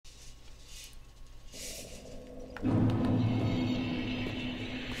Pop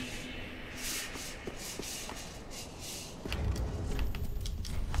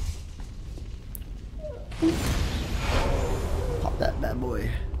that bad boy.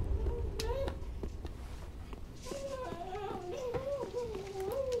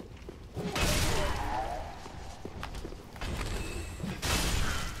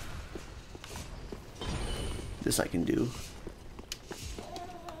 This I can do.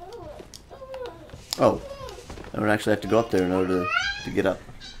 Oh, I don't actually have to go up there in order to get up.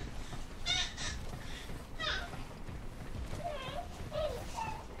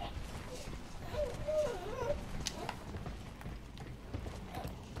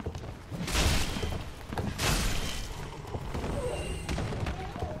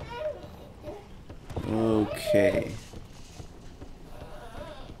 Okay.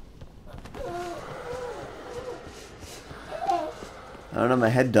 I don't have my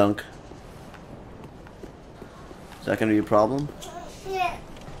head dunk. Is that gonna be a problem? Yeah.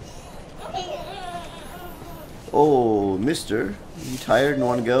 Oh, mister. Are you tired and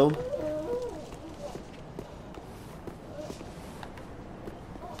want to go?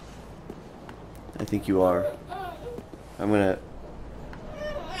 I think you are. I'm gonna...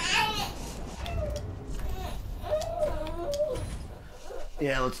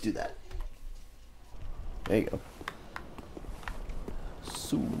 Yeah, let's do that. There you go.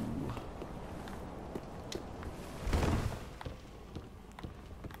 So...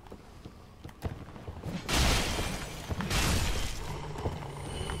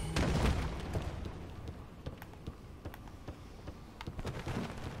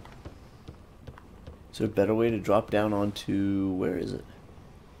 Is there a better way to drop down onto... Where is it?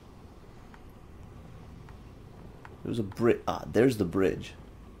 There's a bridge. Ah, there's the bridge.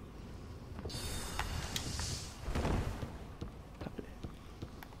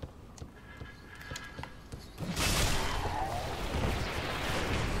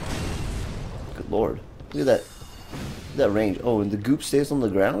 Good lord. Look at that. Look at that range. Oh, and the goop stays on the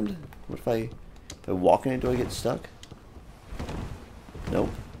ground? What if I walk in it, do I get stuck?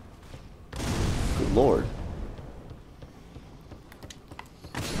 Nope. Good lord.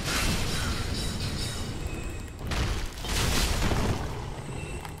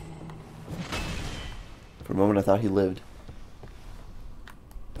 For a moment I thought he lived.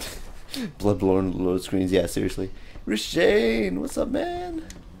 Bloodborne load screens, yeah, seriously. Rashane, what's up, man?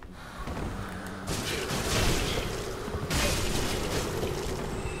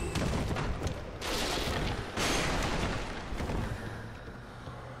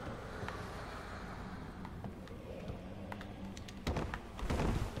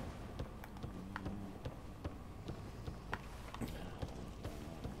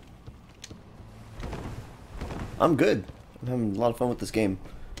 I'm good. I'm having a lot of fun with this game.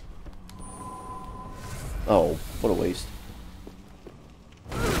 Oh, what a waste.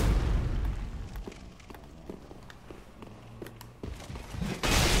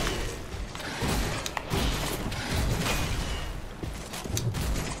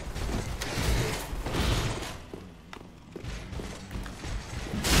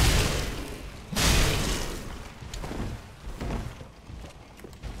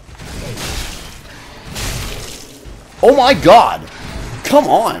 Oh my god! Come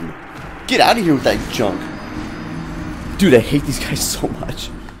on! Get out of here with that junk! Dude, I hate these guys so much.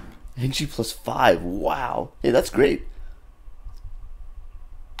 NG plus 5, wow. Hey, that's great.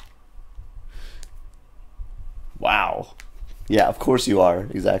 Wow. Yeah, of course you are.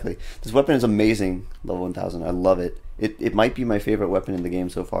 Exactly. This weapon is amazing, level 1000. I love it. It might be my favorite weapon in the game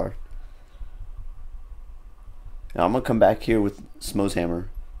so far. Now I'm gonna come back here with Smo's hammer.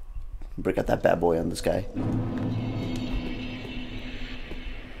 Break out that bad boy on this guy.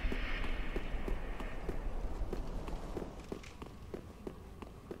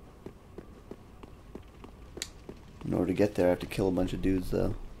 In order to get there, I have to kill a bunch of dudes,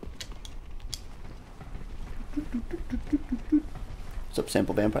 though. What's up,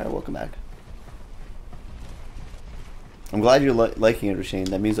 Sample Vampire? Welcome back. I'm glad you're liking it, Rashane.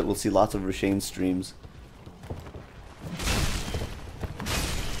 That means that we'll see lots of Rashane streams.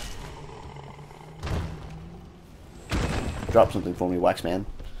 Drop something for me, Waxman.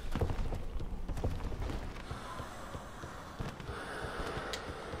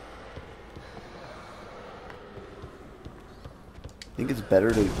 I think it's better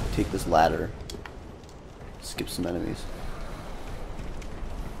to take this ladder. Skip some enemies.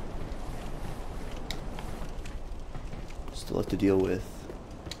 Still have to deal with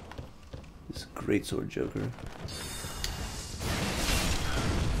this greatsword Joker.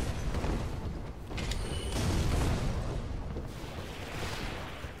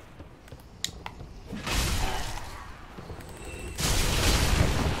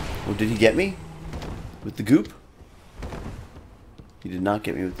 did he get me? With the goop? He did not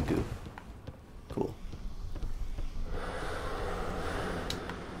get me with the goop. Cool.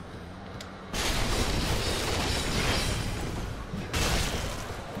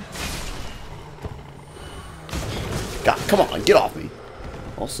 God, come on, get off me.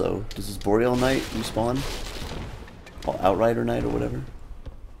 Also, does this Boreal Knight respawn? Oh, Outrider Knight or whatever?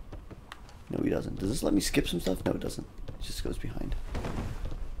 No, he doesn't. Does this let me skip some stuff? No, it doesn't. It just goes behind.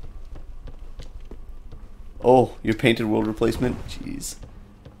 Oh, your painted world replacement? Jeez.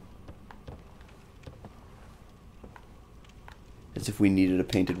 As if we needed a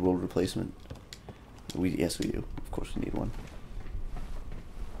painted world replacement. Yes, we do. Of course we need one.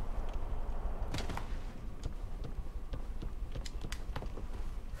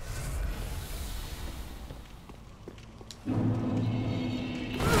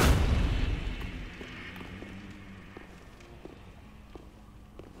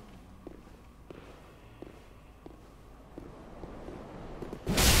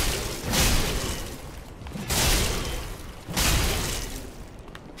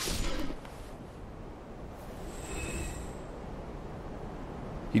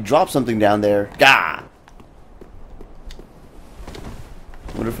 He dropped something down there. Gah!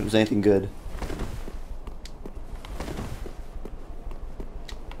 Wonder if it was anything good.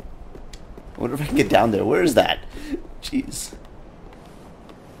 I wonder if I can get down there. Where is that? Jeez.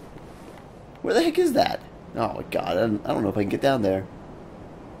 Where the heck is that? Oh my god, I don't know if I can get down there.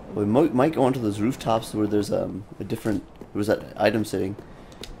 We might go onto those rooftops where there's a different... Where was that item sitting?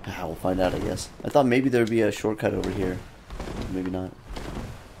 Ah, we'll find out, I guess. I thought maybe there'd be a shortcut over here. Maybe not.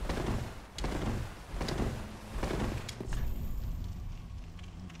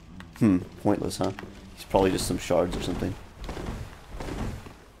 Pointless, huh? He's probably just some shards or something.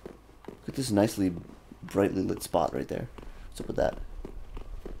 Look at this nicely, brightly lit spot right there. What's up with that?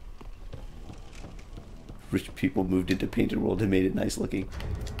 Rich people moved into Painted World and made it nice looking.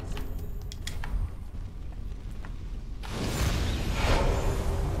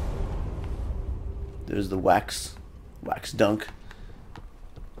 There's the wax dunk.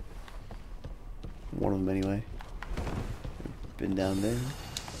 One of them anyway. Been down there.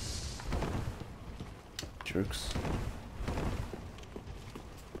 Jerks.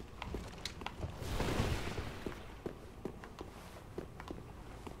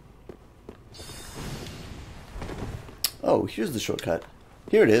 Oh, here's the shortcut.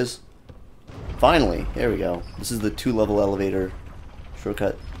 Here it is. Finally, there we go. This is the 2-level elevator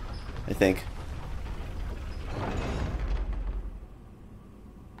shortcut, I think.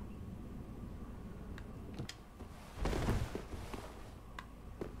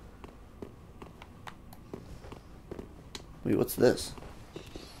 Wait, what's this?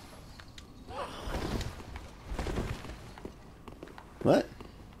 What?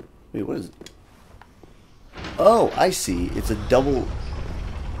 Wait, what is it? Oh, I see. It's a double...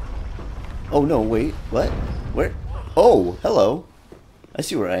 Oh, no, wait. What? Where? Oh, hello. I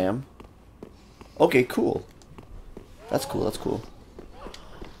see where I am. Okay, cool. That's cool, that's cool.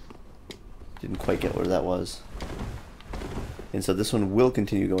 Didn't quite get where that was. And so this one will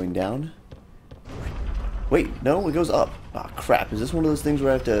continue going down. Wait, no, it goes up. Ah, crap. Is this one of those things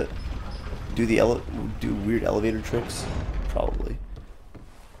where I have to do weird elevator tricks? Probably.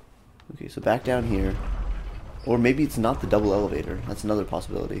 Okay, so back down here. Or maybe it's not the double elevator. That's another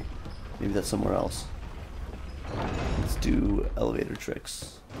possibility. Maybe that's somewhere else. Let's do elevator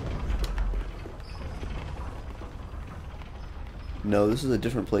tricks. No, this is a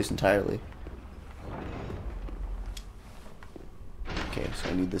different place entirely. Okay, so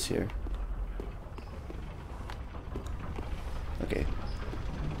I need this here. Okay.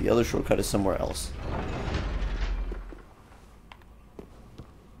 The other shortcut is somewhere else.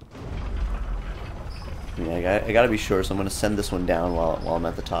 I mean, I gotta be sure, so I'm gonna send this one down while I'm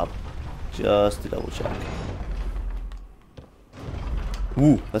at the top. Just to double check.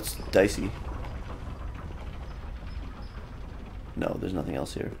 Ooh, that's dicey. No, there's nothing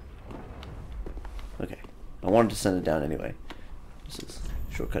else here. Okay. I wanted to send it down anyway. This is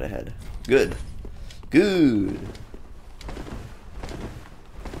shortcut ahead. Good. Good.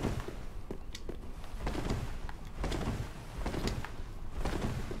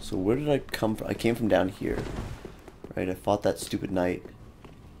 So where did I come from? I came from down here. Right, I fought that stupid knight.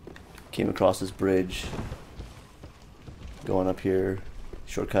 Came across this bridge. Going up here.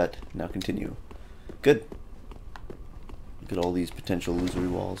 Shortcut. Now continue. Good. Look at all these potential illusory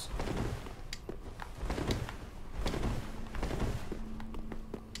walls.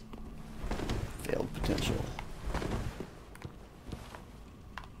 Failed potential.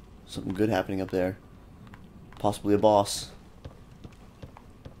 Something good happening up there. Possibly a boss.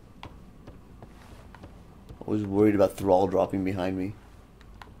 was worried about Thrall dropping behind me.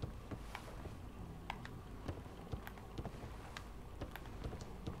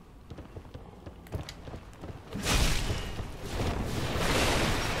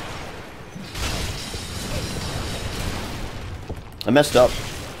 I messed up.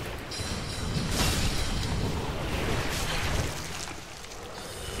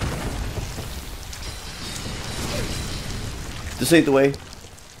 This ain't the way.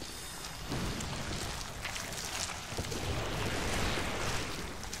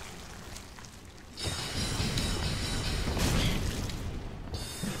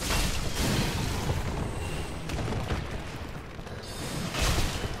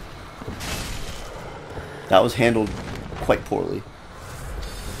 That was handled quite poorly.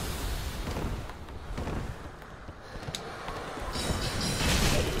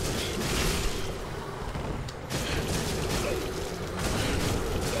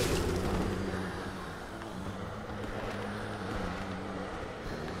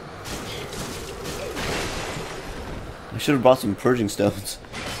 I should have brought some purging stones.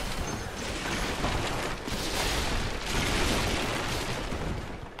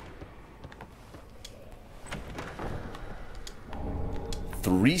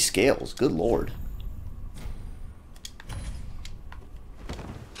 Three scales, good lord.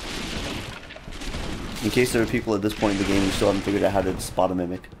 In case there are people at this point in the game who still haven't figured out how to spot a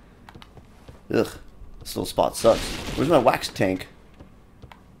mimic. Ugh, this little spot sucks. Where's my wax tank?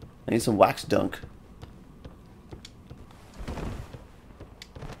 I need some wax dunk.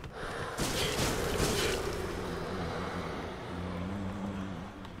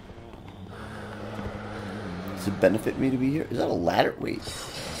 Does it benefit me to be here? Is that a ladder? Wait.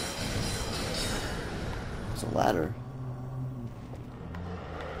 It's a ladder.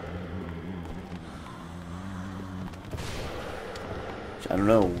 I don't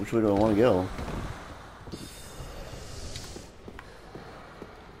know. Which way do I want to go?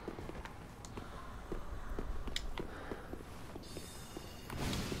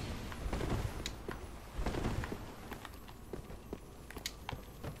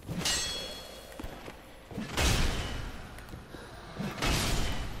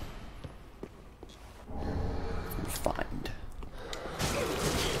 Find.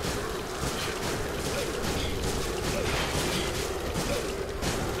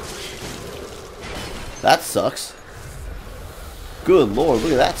 That sucks. Good lord,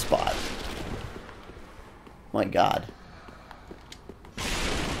 look at that spot. My god.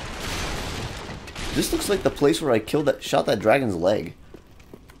 This looks like the place where I shot that dragon's leg.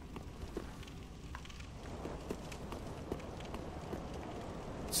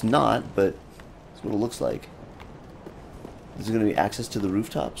 It's not, but that's what it looks like. Is there going to be access to the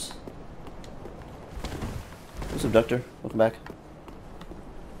rooftops? What's up, Doctor? Welcome back.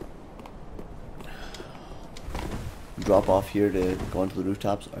 Drop off here to go onto the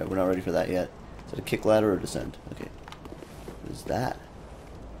rooftops. Alright, we're not ready for that yet. Is that a kick ladder or descent? Okay. What is that?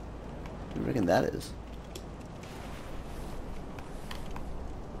 What do you reckon that is?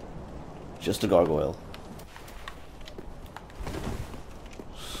 Just a gargoyle.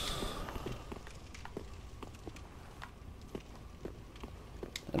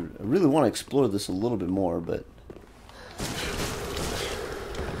 I really want to explore this a little bit more, but...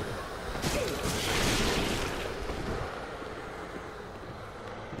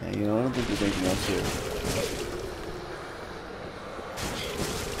 yeah, you know, I don't think there's anything else here.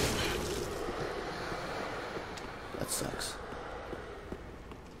 That sucks.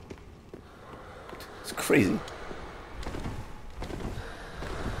 It's crazy.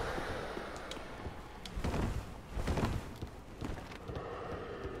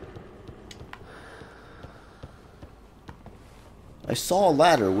 I saw a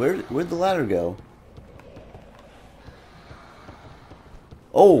ladder. Where'd the ladder go?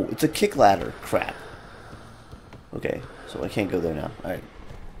 Oh, it's a kick ladder. Crap. Okay, so I can't go there now. Alright.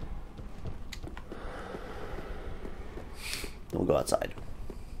 Then we'll go outside.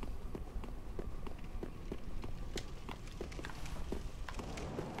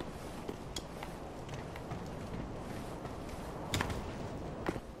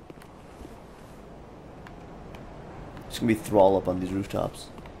 It's gonna be Thrall up on these rooftops,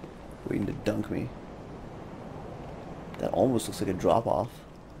 waiting to dunk me. That almost looks like a drop off.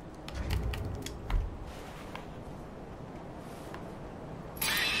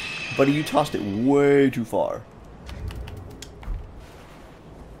 Buddy, you tossed it way too far.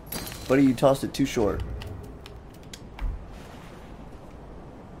 Buddy, you tossed it too short.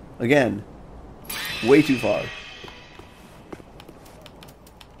 Again, way too far.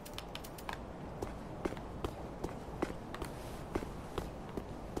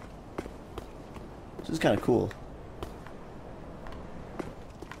 Is this kind of cool.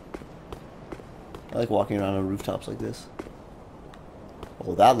 I like walking around on rooftops like this.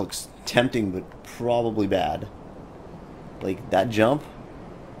 Oh, that looks tempting, but probably bad. Like, that jump,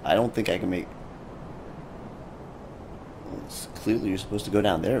 I don't think I can make... Well, it's clearly you're supposed to go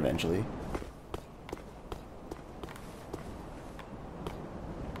down there eventually.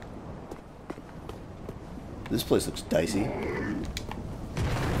 This place looks dicey.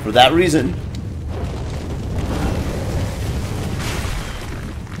 For that reason.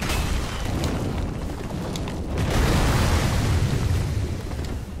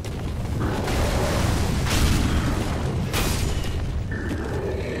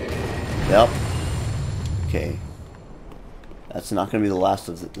 Yep. Okay. That's not going to be the last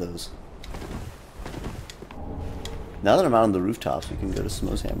of those. Now that I'm out on the rooftops, we can go to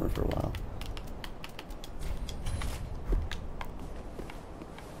Smo's Hammer for a while.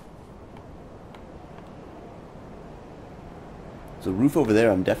 There's a roof over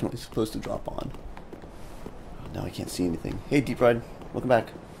there I'm definitely supposed to drop on. Oh, now I can't see anything. Hey, Deep Ride. Welcome back.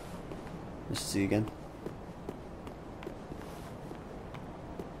 Nice to see you again.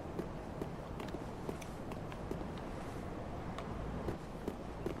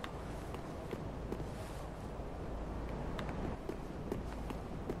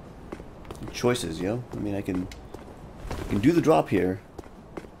 Choices, yo. I mean, I can do the drop here,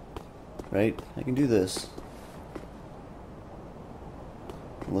 right? I can do this,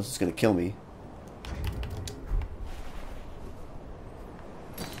 unless it's gonna kill me.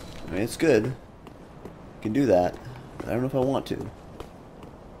 I mean, it's good. I can do that, but I don't know if I want to.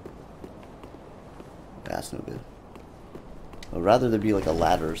 That's no good. I'd rather there be like a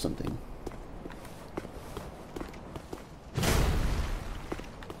ladder or something.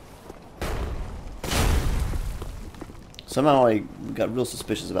 Somehow I got real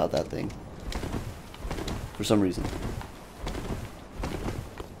suspicious about that thing. For some reason.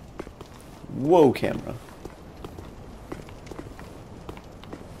 Whoa, camera.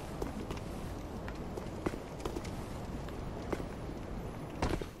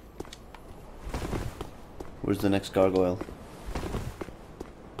 Where's the next gargoyle?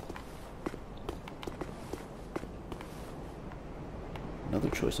 Another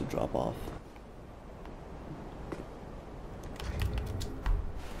choice of drop off.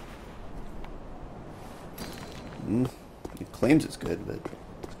 It claims it's good, but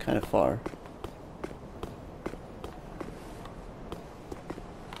it's kind of far.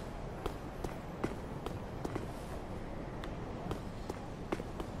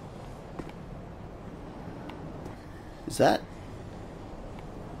 Is that?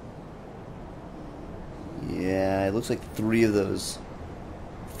 Yeah, it looks like three of those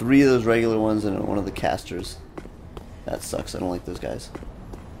regular ones and one of the casters. That sucks. I don't like those guys.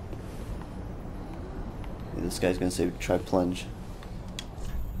 This guy's gonna say try plunge.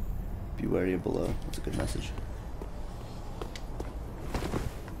 Be wary of below. That's a good message.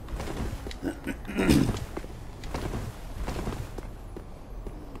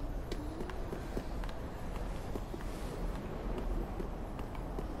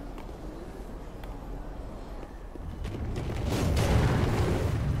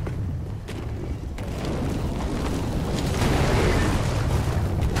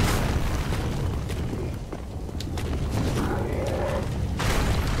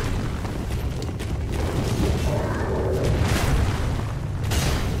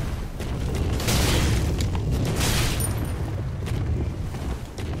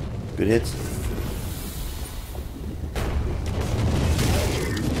 Good hits.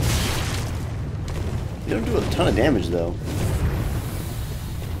 They don't do a ton of damage though.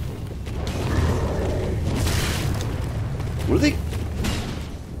 What are they?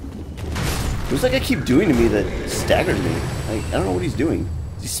 What's that guy keep doing to me that staggered me? I don't know what he's doing.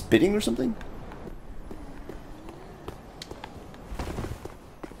 Is he spitting or something?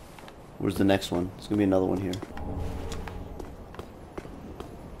 Where's the next one? There's gonna be another one here.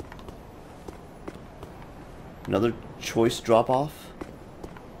 Another choice drop off.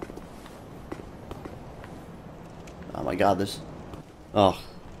 Oh my god, this. Oh,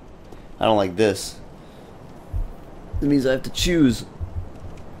 I don't like this. It means I have to choose.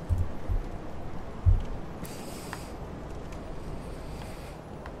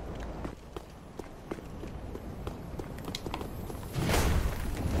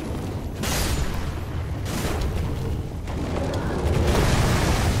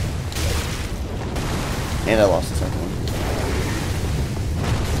 And I lost the second one.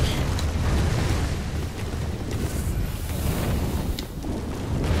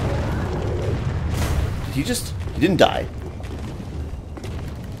 Did he just... He didn't die.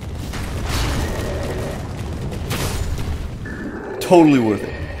 totally worth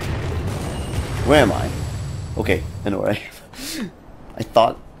it. Where am I? Okay, I know where I am.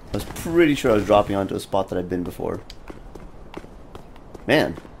 I was pretty sure I was dropping onto a spot that I've been before.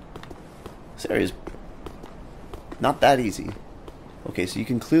 Man, this area is not that easy. Okay, so you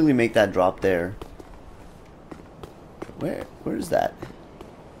can clearly make that drop there. Where is that?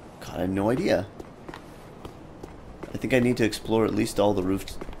 God, I have no idea. I think I need to explore at least all the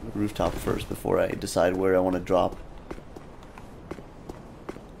rooftop first before I decide where I want to drop.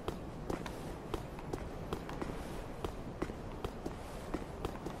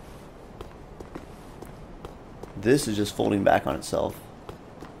 This is just folding back on itself.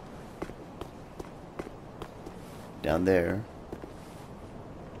 Down there.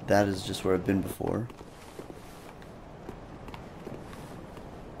 That is just where I've been before.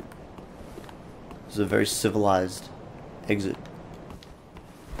 This is a very civilized exit.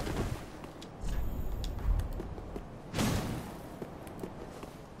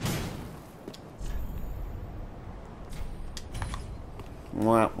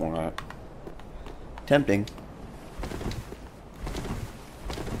 Mwah, mwah. Tempting.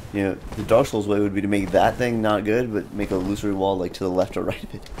 You know, the Dark Souls way would be to make that thing not good, but make a illusory wall like to the left or right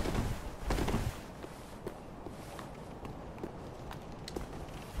of it.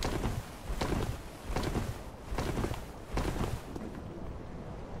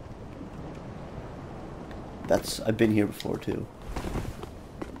 I've been here before too.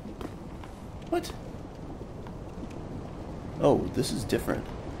 What? Oh, this is different.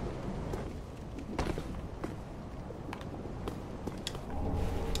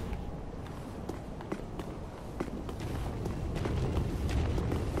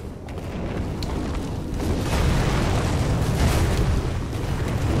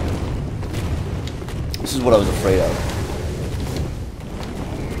 This is what I was afraid of.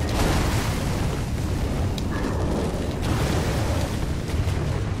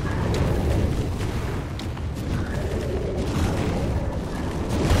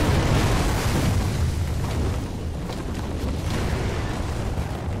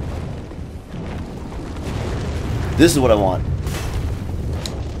 This is what I want.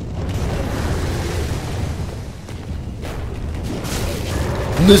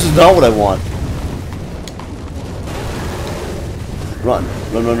 This is not what I want. Run.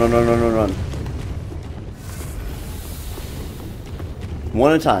 Run, run, run, run, run, run, run.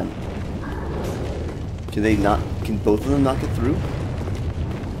 One at a time. Can both of them not get through?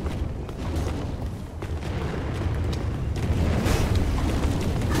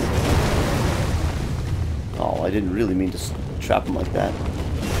 Oh, I didn't really mean to trap him like that.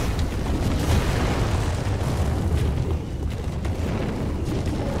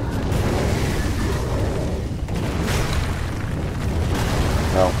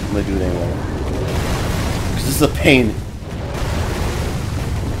 Well, I'm gonna do it anyway. Because this is a pain.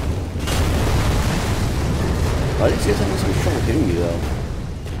 Why did you guys having so much trouble hitting me though?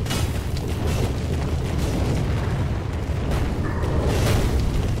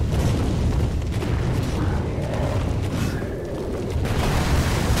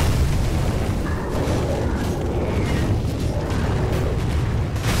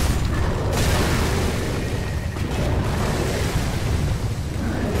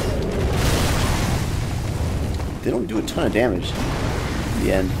 They don't do a ton of damage in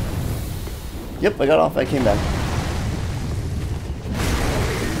the end. Yep, I got off, I came back.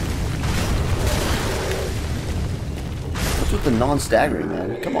 What's with the non-staggering,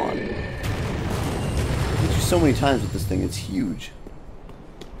 man? Come on. I hit you so many times with this thing, it's huge.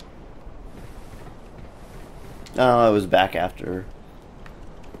 Oh, I was back after.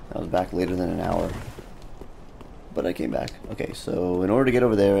 I was back later than an hour. But I came back. Okay, so in order to get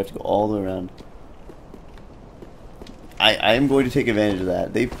over there, I have to go all the way around. I am going to take advantage of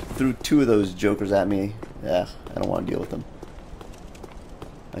that. They threw two of those jokers at me. Yeah, I don't want to deal with them.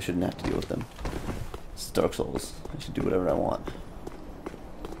 I shouldn't have to deal with them. It's Dark Souls. I should do whatever I want.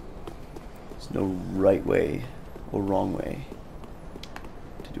 There's no right way or wrong way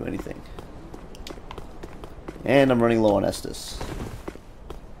to do anything. And I'm running low on Estus.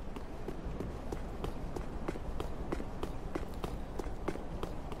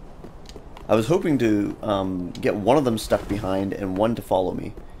 I was hoping to get one of them stuck behind and one to follow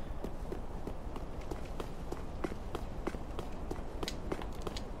me.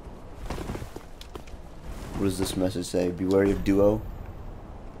 What does this message say? Be wary of duo.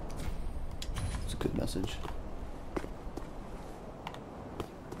 It's a good message.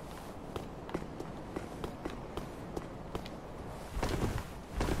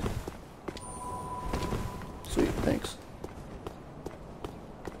 Sweet, thanks.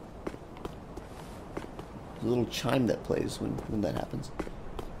 There's a little chime that plays when that happens.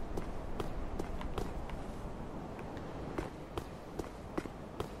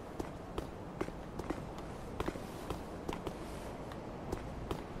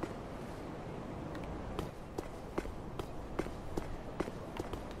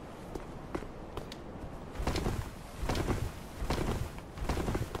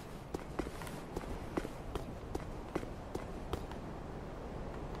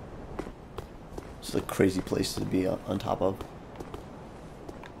 It's a crazy place to be on top of.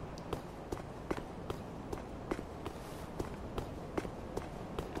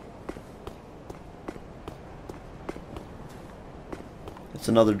 It's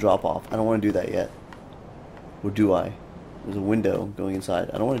another drop off. I don't want to do that yet. Or do I? There's a window going inside.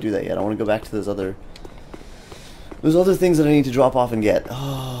 I don't want to do that yet. I want to go back to those other things that I need to drop off and get.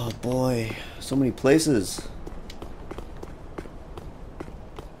 Oh boy, so many places.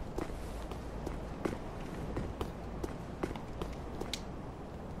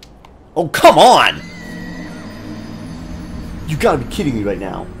 Oh, come on! You gotta be kidding me right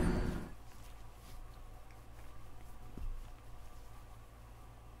now.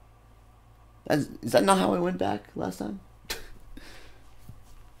 Is that not how I went back last time?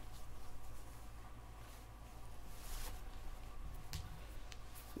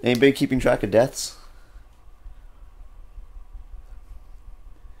 Anybody keeping track of deaths?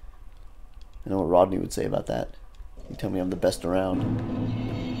 I know what Rodney would say about that. He'd tell me I'm the best around.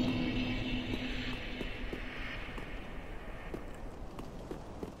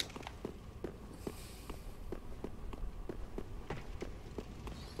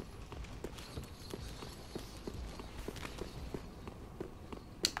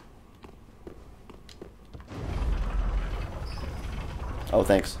 Oh,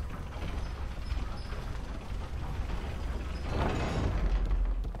 thanks.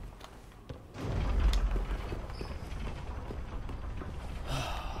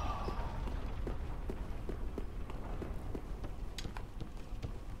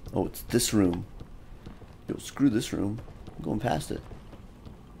 Oh, it's this room. Yo, screw this room. I'm going past it.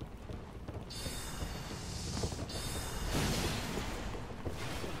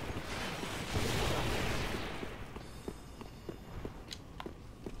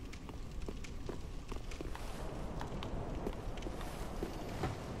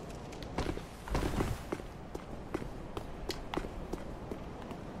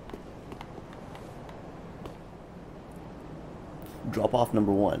 Drop off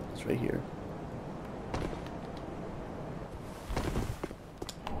number 1. It's right here.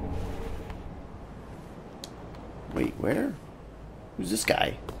 Wait, where? Who's this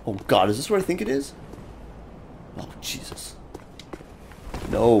guy? Oh god, is this where I think it is? Oh, Jesus.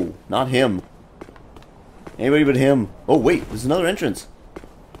 No, not him. Anybody but him. Oh, wait, there's another entrance.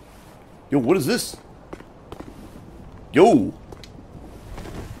 Yo, what is this? Yo!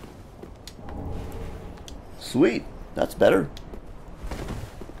 Sweet, that's better.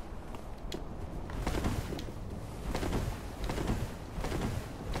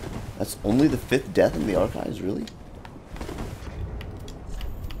 That's only the 5th death in the archives, really?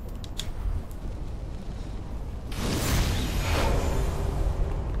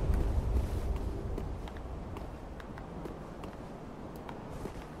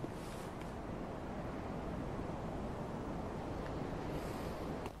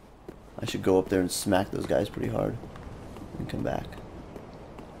 I should go up there and smack those guys pretty hard and come back.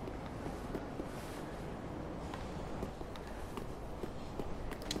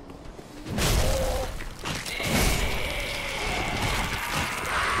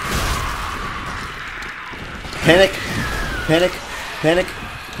 Panic! Panic! Panic!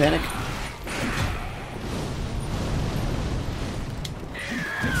 Panic!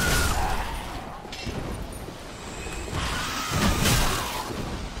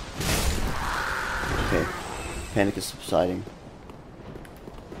 Okay. Panic is subsiding.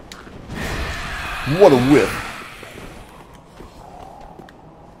 What a whiff!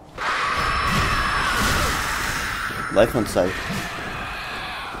 Life on sight.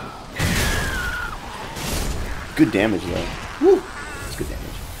 Good damage though. Woo! That's good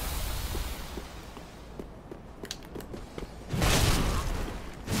damage.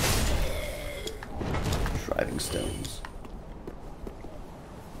 Driving stones.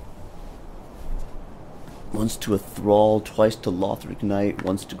 Once to a thrall, twice to Lothric Knight,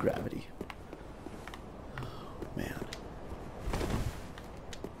 once to gravity. Oh, man.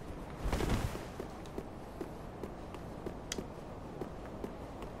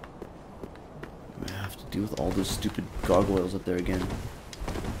 Deal with all those stupid gargoyles up there again.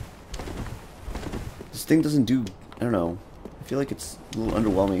 This thing doesn't do... I don't know. I feel like it's a little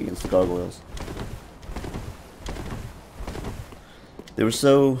underwhelming against the gargoyles. They were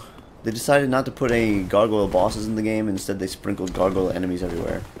so... They decided not to put any gargoyle bosses in the game. Instead, they sprinkled gargoyle enemies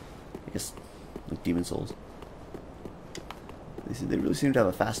everywhere. I guess, like Demon Souls. They really seem to have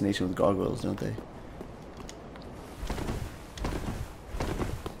a fascination with gargoyles, don't they?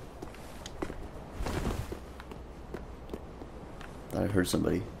 Thought I heard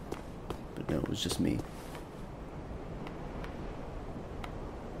somebody. But no, it was just me.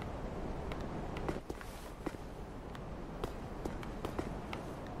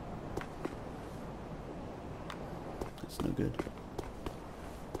 That's no good.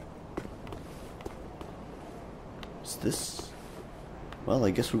 Is this... Well,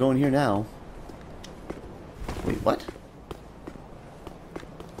 I guess we're going here now. Wait, what?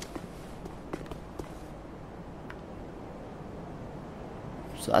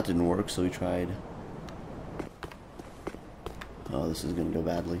 So that didn't work, so we tried. Oh, this is gonna go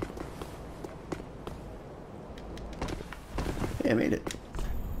badly. Hey, I made it.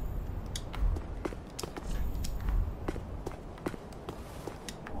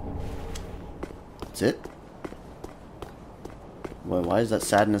 That's it? Why is that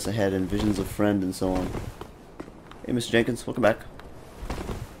sadness ahead and visions of friend and so on? Hey, Mr. Jenkins, welcome back.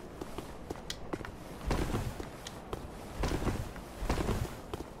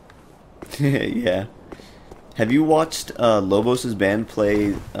 Yeah. Have you watched Lobos' band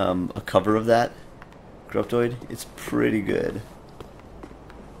play a cover of that? Corruptoid? It's pretty good.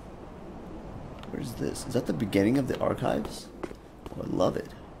 Where's this? Is that the beginning of the archives? Oh, I love it.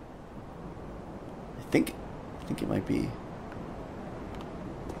 I think it might be.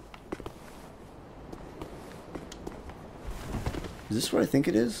 Is this where I think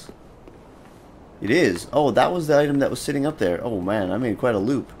it is? It is. Oh, that was the item that was sitting up there. Oh man, I made quite a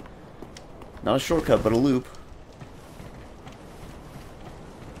loop. Not a shortcut, but a loop.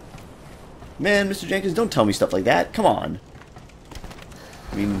 Man, Mr. Jenkins, don't tell me stuff like that. Come on.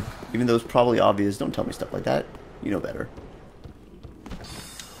 I mean, even though it's probably obvious, don't tell me stuff like that. You know better.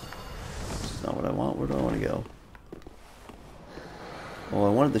 This is not what I want. Where do I want to go? Oh, I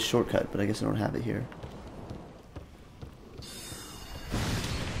wanted the shortcut, but I guess I don't have it here.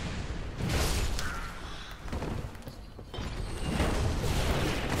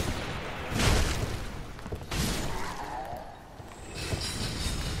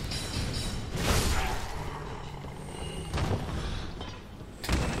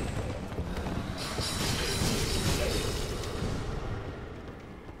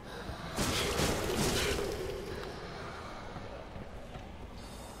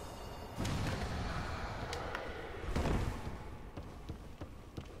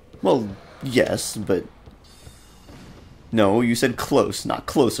 Well, yes, but... No, you said close, not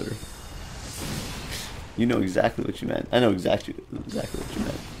closer. You know exactly what you meant. I know exactly what you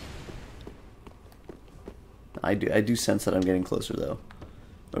meant. I do sense that I'm getting closer, though.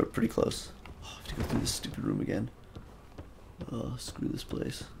 Or pretty close. Oh, I have to go through this stupid room again. Oh, screw this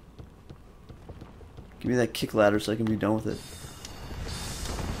place. Give me that kick ladder so I can be done with it.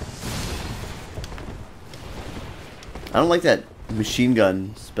 I don't like that machine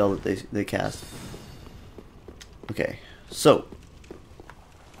gun spell that they cast. Okay, so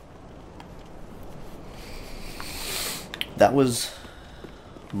that was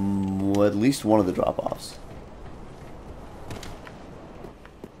at least one of the drop-offs.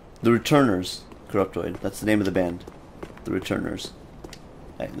 The Returners, Corruptoid. That's the name of the band. The Returners.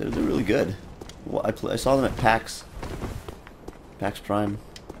 Hey, they're really good. Well, I saw them at PAX. PAX Prime.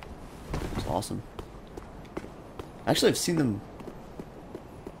 It's awesome. Actually, I've seen them.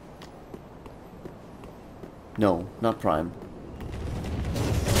 No, not Prime.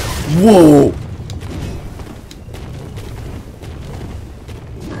 Whoa!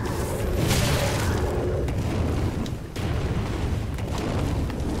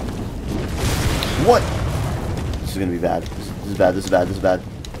 What? This is gonna be bad. This is bad. This is bad. This is bad.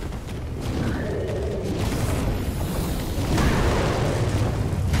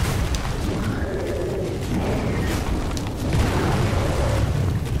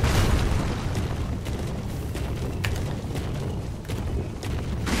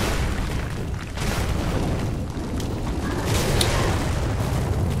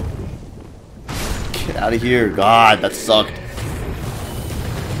 Get out of here. God, that sucked.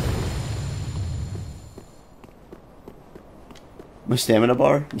 My stamina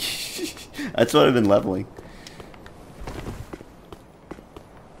bar? That's what I've been leveling.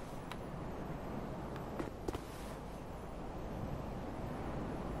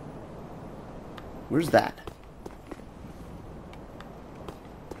 Where's that?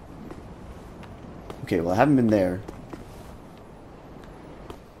 Okay, well I haven't been there.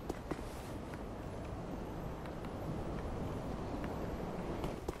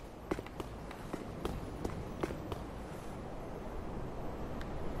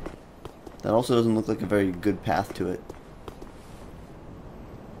 That also doesn't look like a very good path to it.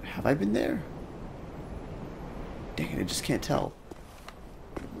 Have I been there? Dang it, I just can't tell.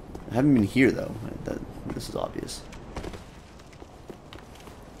 I haven't been here, though. This is obvious.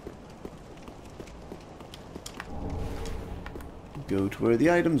 Go to where the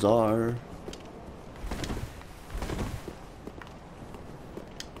items are.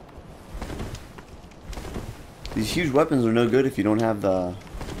 These huge weapons are no good if you don't have the,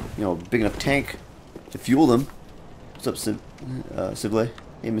 you know, big enough tank to fuel them. What's up, Sibley?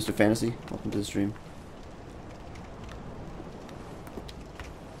 Hey, Mr. Fantasy. Welcome to the stream.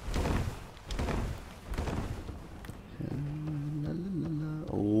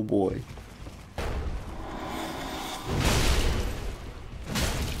 Oh boy.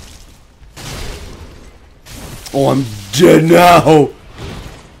 Oh, I'm dead now!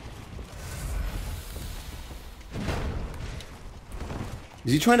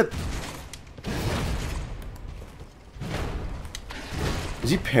 Is he trying to...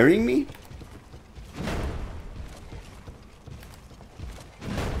 Is he parrying me?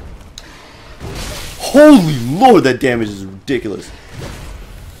 Holy Lord, that damage is ridiculous.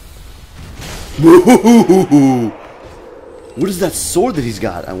 What is that sword that he's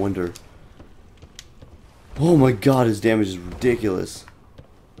got, I wonder? Oh my god, his damage is ridiculous.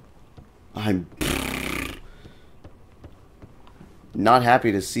 I'm not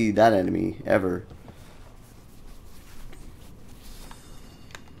happy to see that enemy, ever.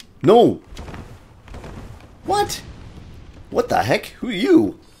 No! What? What the heck? Who are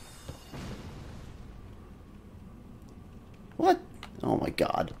you? What? Oh my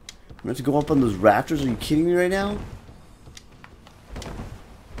god. I'm gonna have to go up on those rafters? Are you kidding me right now?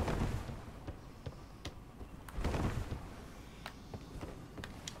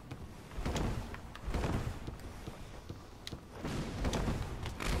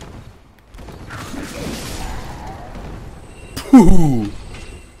 Pooh!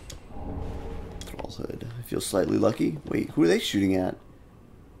 Thrall's Hood. I feel slightly lucky. Wait, who are they shooting at?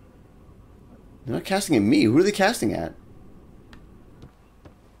 They're not casting at me. Who are they casting at?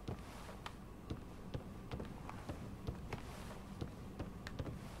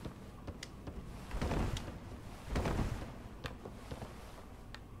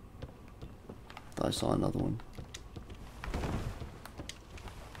 Thought I saw another one.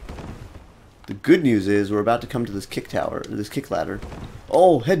 The good news is we're about to come to this kick tower, this kick ladder.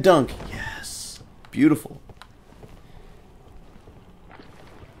 Oh, head dunk. Yes. Beautiful.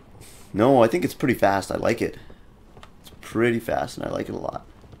 No, I think it's pretty fast. I like it. It's pretty fast and I like it a lot.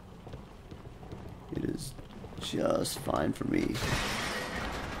 It is just fine for me.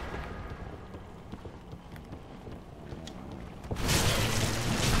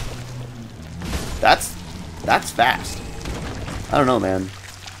 That's fast. I don't know, man.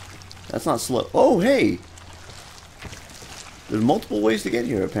 That's not slow. Oh, hey! There's multiple ways to get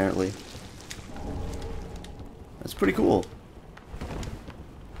here, apparently. That's pretty cool.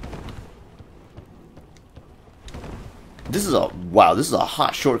 This is a... Wow, this is a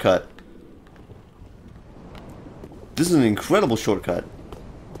hot shortcut. This is an incredible shortcut.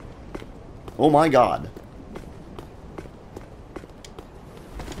 Oh my god.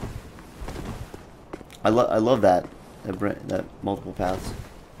 I love that. That multiple paths.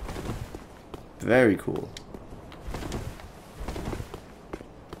 Very cool.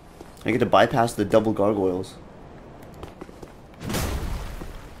 I get to bypass the double gargoyles.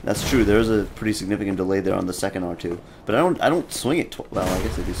 That's true. There is a pretty significant delay there on the second R2, but I don't swing it. Well, I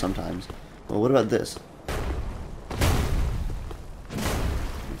guess I do sometimes. Well, what about this?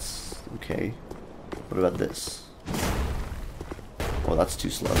 It's okay. What about this? Oh, that's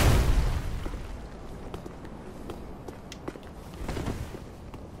too slow.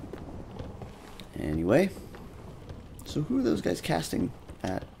 Anyway, so who are those guys casting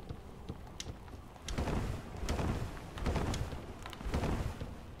at?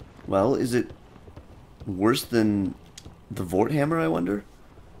 Well, is it worse than the Vort Hammer, I wonder?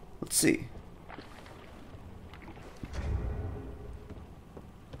 Let's see.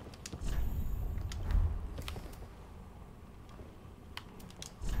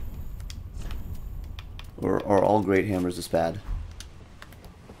 Or are all great hammers this bad?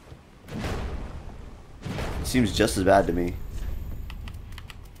 Seems just as bad to me.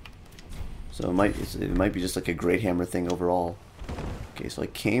 So it might be just like a great hammer thing overall. Okay, so I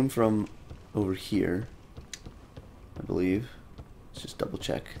came from over here, I believe. Let's just double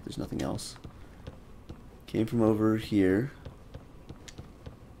check. There's nothing else. Came from over here.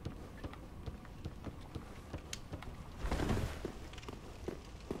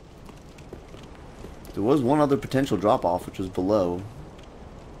 There was one other potential drop off, which was below.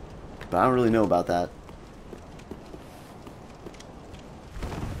 But I don't really know about that.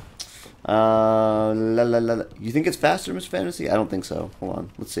 You think it's faster, Mr. Fantasy? I don't think so. Hold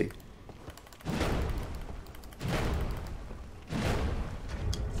on. Let's see.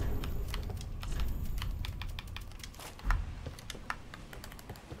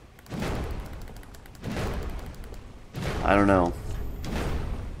 I don't know.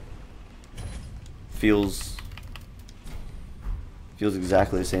 Feels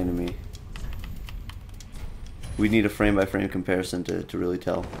exactly the same to me. We need a frame-by-frame comparison to really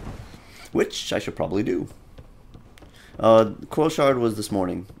tell. Which I should probably do. Coil Shard was this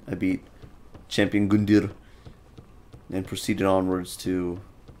morning. I beat Champion Gundyr and proceeded onwards to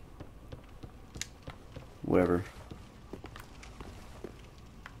wherever.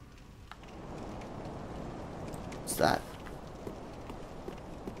 What's that?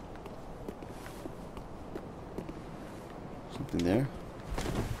 Something there?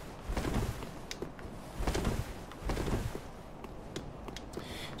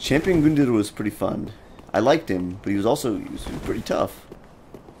 Champion Gundyr was pretty fun. I liked him, but he was pretty tough.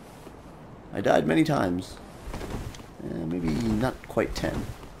 I died many times. Maybe not quite 10.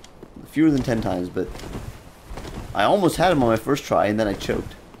 Fewer than 10 times, but I almost had him on my first try, and then I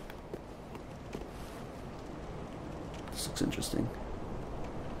choked. This looks interesting.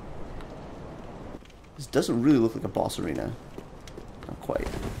 This doesn't really look like a boss arena. Not quite.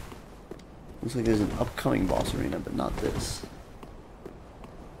 Looks like there's an upcoming boss arena, but not this.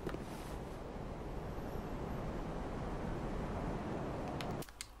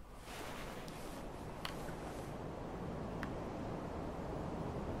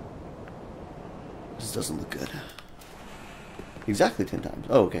 This doesn't look good. Exactly 10 times.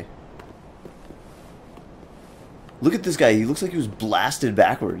 Oh, okay. Look at this guy. He looks like he was blasted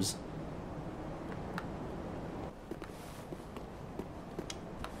backwards.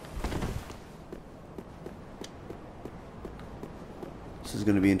 This is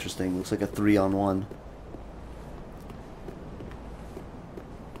going to be interesting. Looks like a 3-on-1.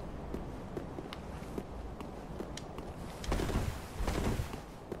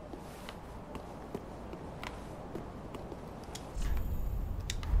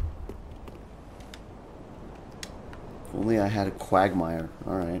 If only I had a Quagmire.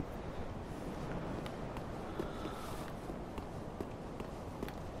 Alright.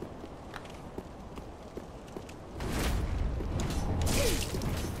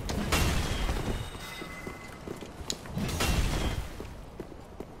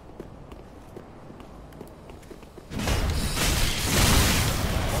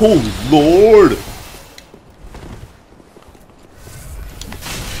 Oh, Lord!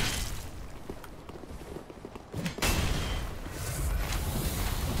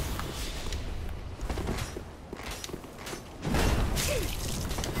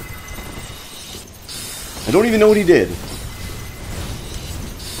 I don't even know what he did.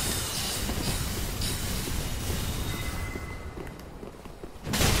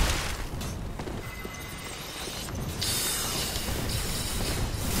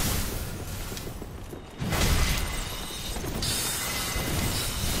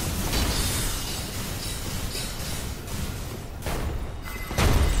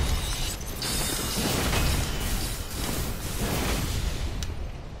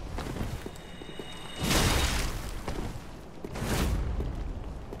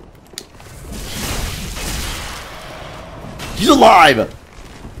 He's alive!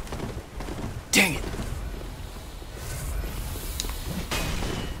 Dang it.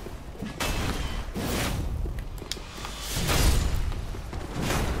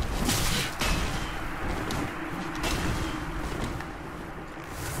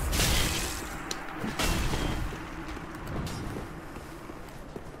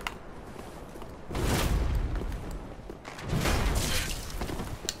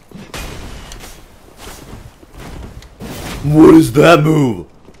 What is that move?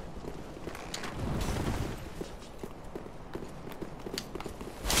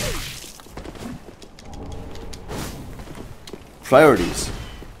 Priorities.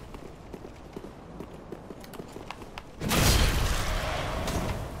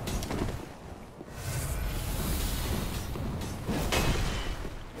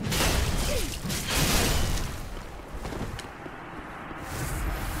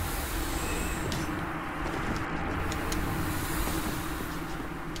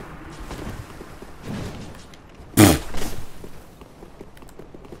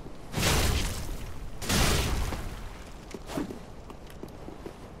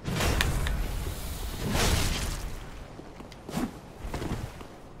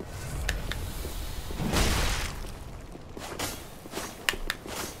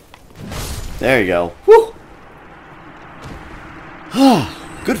 There you go. Whew!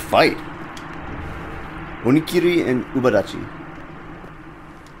 Good fight. Onikiri and Ubadachi.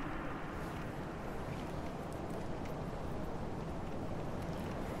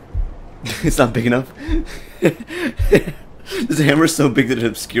 It's not big enough. This hammer is so big that it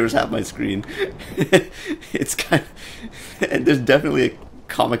obscures half my screen. It's kind of... And there's definitely a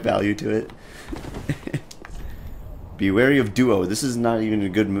comic value to it. Be wary of duo. This is not even a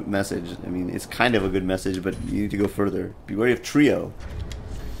good message. I mean, it's kind of a good message, but you need to go further. Be wary of trio.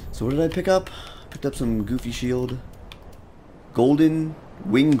 So what did I pick up? Picked up some goofy shield. Golden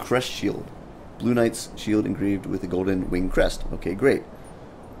wing crest shield. Blue Knight's shield engraved with a golden wing crest. Okay, great.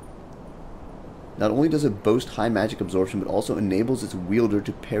 Not only does it boast high magic absorption, but also enables its wielder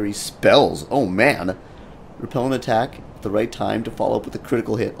to parry spells. Oh man! Repel an attack at the right time to follow up with a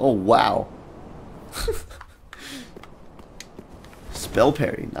critical hit. Oh wow! Spell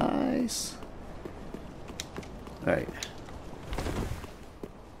parry, nice. Alright.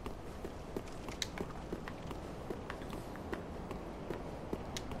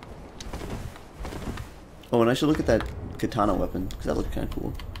 Oh, and I should look at that katana weapon, because that looked kind of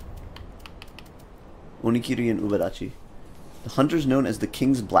cool. Onikiri and Ubadachi. The hunters known as the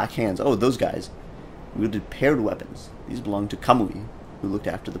King's Black Hands. Oh, those guys. Wielded paired weapons. These belonged to Kamui, who looked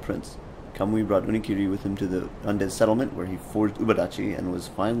after the prince. Kamui brought Onikiri with him to the undead settlement, where he forged Ubadachi and was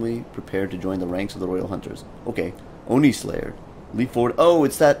finally prepared to join the ranks of the royal hunters. Okay, Oni Slayer. Leap forward. Oh,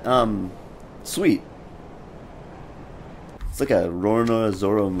 it's that, sweet. It's like a Rorona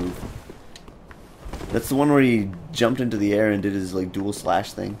Zoro move. That's the one where he jumped into the air and did his, like, dual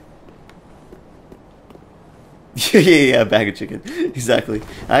slash thing. Yeah, bag of chicken. Exactly.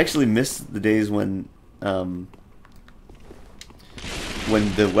 I actually miss the days when the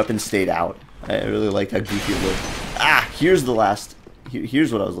weapon stayed out. I really liked how goofy it looked. Ah, here's the last.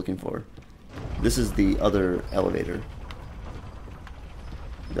 Here's what I was looking for. This is the other elevator.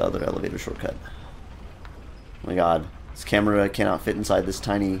 The other elevator shortcut. Oh my god, this camera cannot fit inside this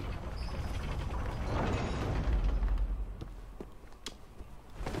tiny.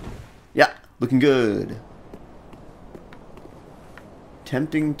 Yeah, looking good.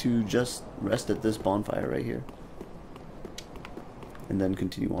 Tempting to just rest at this bonfire right here, and then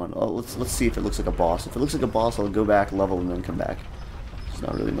continue on. Oh, let's see if it looks like a boss. If it looks like a boss, I'll go back, level, and then come back. There's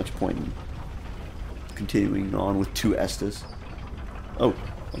not really much point in continuing on with 2 Estus. Oh,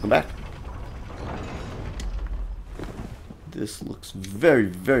 welcome back. This looks very,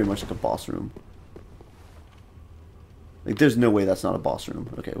 very much like a boss room. Like, there's no way that's not a boss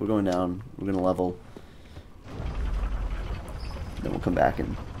room. Okay, we're going down. We're gonna level. Then we'll come back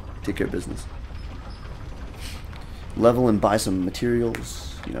and take care of business. Level and buy some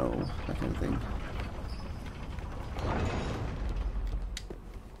materials, you know, that kind of thing.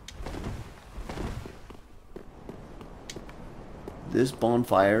 This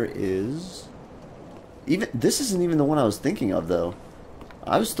bonfire is... This isn't even the one I was thinking of, though.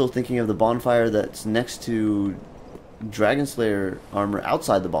 I was still thinking of the bonfire that's next to Dragon Slayer armor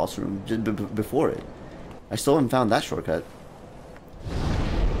outside the boss room, just before it. I still haven't found that shortcut.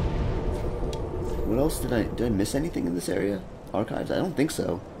 What else did I miss anything in this area? Archives? I don't think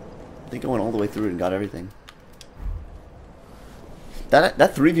so. I think I went all the way through it and got everything. That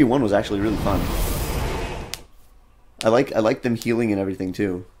 3v1 was actually really fun. I like them healing and everything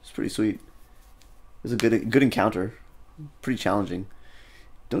too. It's pretty sweet. It was a good encounter. Pretty challenging.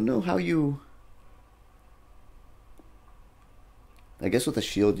 Don't know how you... I guess with a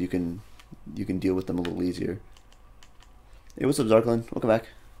shield you can deal with them a little easier. Hey, what's up, Zarklin? Welcome back.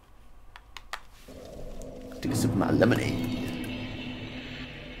 Take a sip of my lemonade.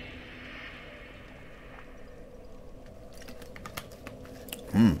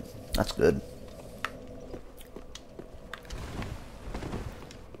 That's good.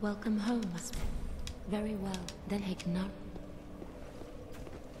 Welcome home, Master. Very well. Then Heknar.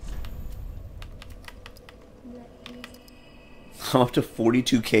 I'm up to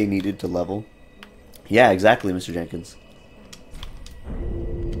 42k needed to level. Yeah, exactly, Mr. Jenkins.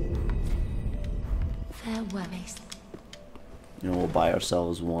 Farewell. And we'll buy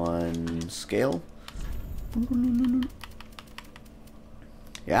ourselves 1 scale.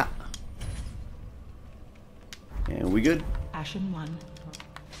 Yeah. And we good? Ashen 1.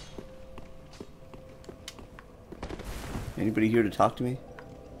 Anybody here to talk to me?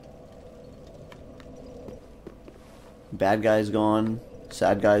 Bad guy's gone.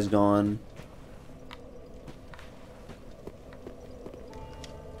 Sad guy's gone.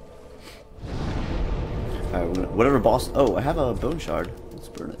 Alright, whatever boss... Oh, I have a bone shard. Let's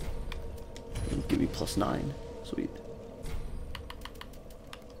burn it. It'll give me +9. Sweet.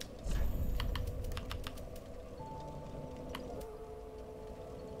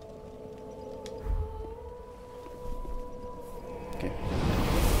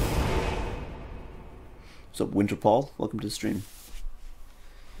 What's up, Winter Paul? Welcome to the stream.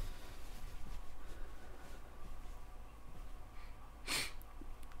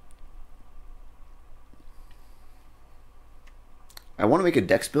 I want to make a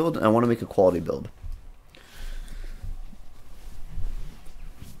dex build, and I want to make a quality build.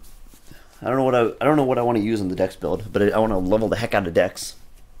 I don't know what I want to use in the dex build, but I want to level the heck out of dex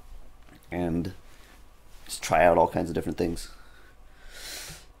and just try out all kinds of different things.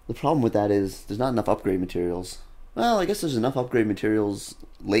 The problem with that is there's not enough upgrade materials. Well, I guess there's enough upgrade materials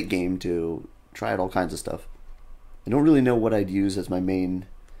late game to try out all kinds of stuff. I don't really know what I'd use as my main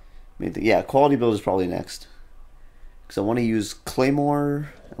thing. Yeah, quality build is probably next. Because I want to use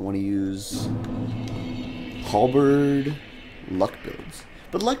Claymore, I want to use Halberd, luck builds.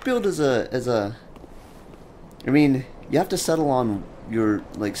 But luck build is I mean, you have to settle on your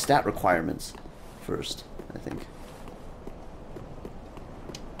like stat requirements first, I think.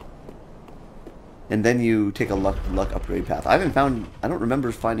 And then you take a luck upgrade path. I don't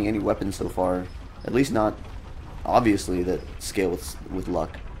remember finding any weapons so far, at least not obviously that scale with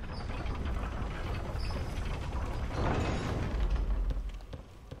luck.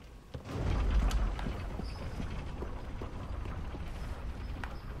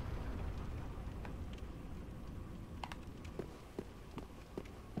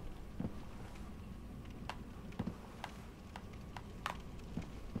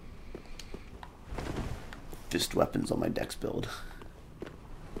 Fist weapons on my dex build.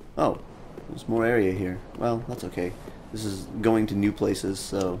 Oh, there's more area here. Well, that's okay. This is going to new places,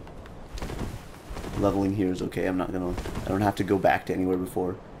 so leveling here is okay. I don't have to go back to anywhere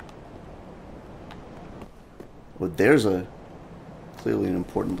before. Well, there's clearly an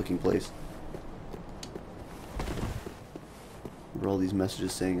important looking place. What are all these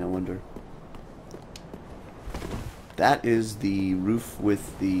messages saying, I wonder? That is the roof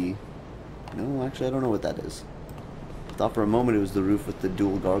with the... No, actually, I don't know what that is. I thought for a moment it was the roof with the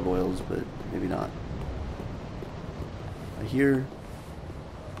dual gargoyles, but maybe not. I hear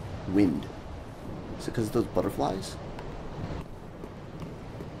wind. Is it because of those butterflies?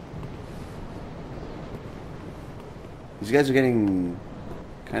 These guys are getting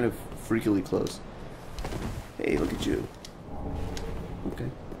kind of freakily close. Hey, look at you. Okay.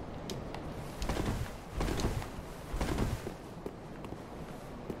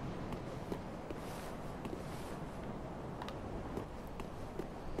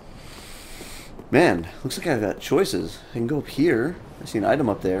 Man, looks like I've got choices. I can go up here. I see an item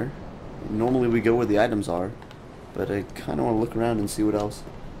up there. Normally we go where the items are, but I kind of want to look around and see what else.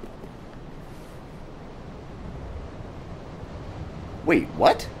 Wait,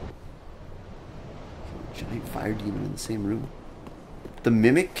 what? Giant fire demon in the same room. The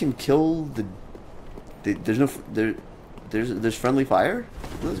mimic can kill there's friendly fire?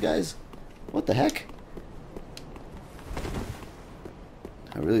 Those guys? What the heck?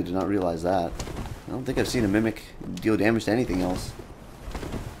 I really did not realize that. I don't think I've seen a mimic deal damage to anything else.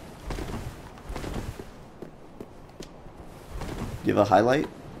 Do you have a highlight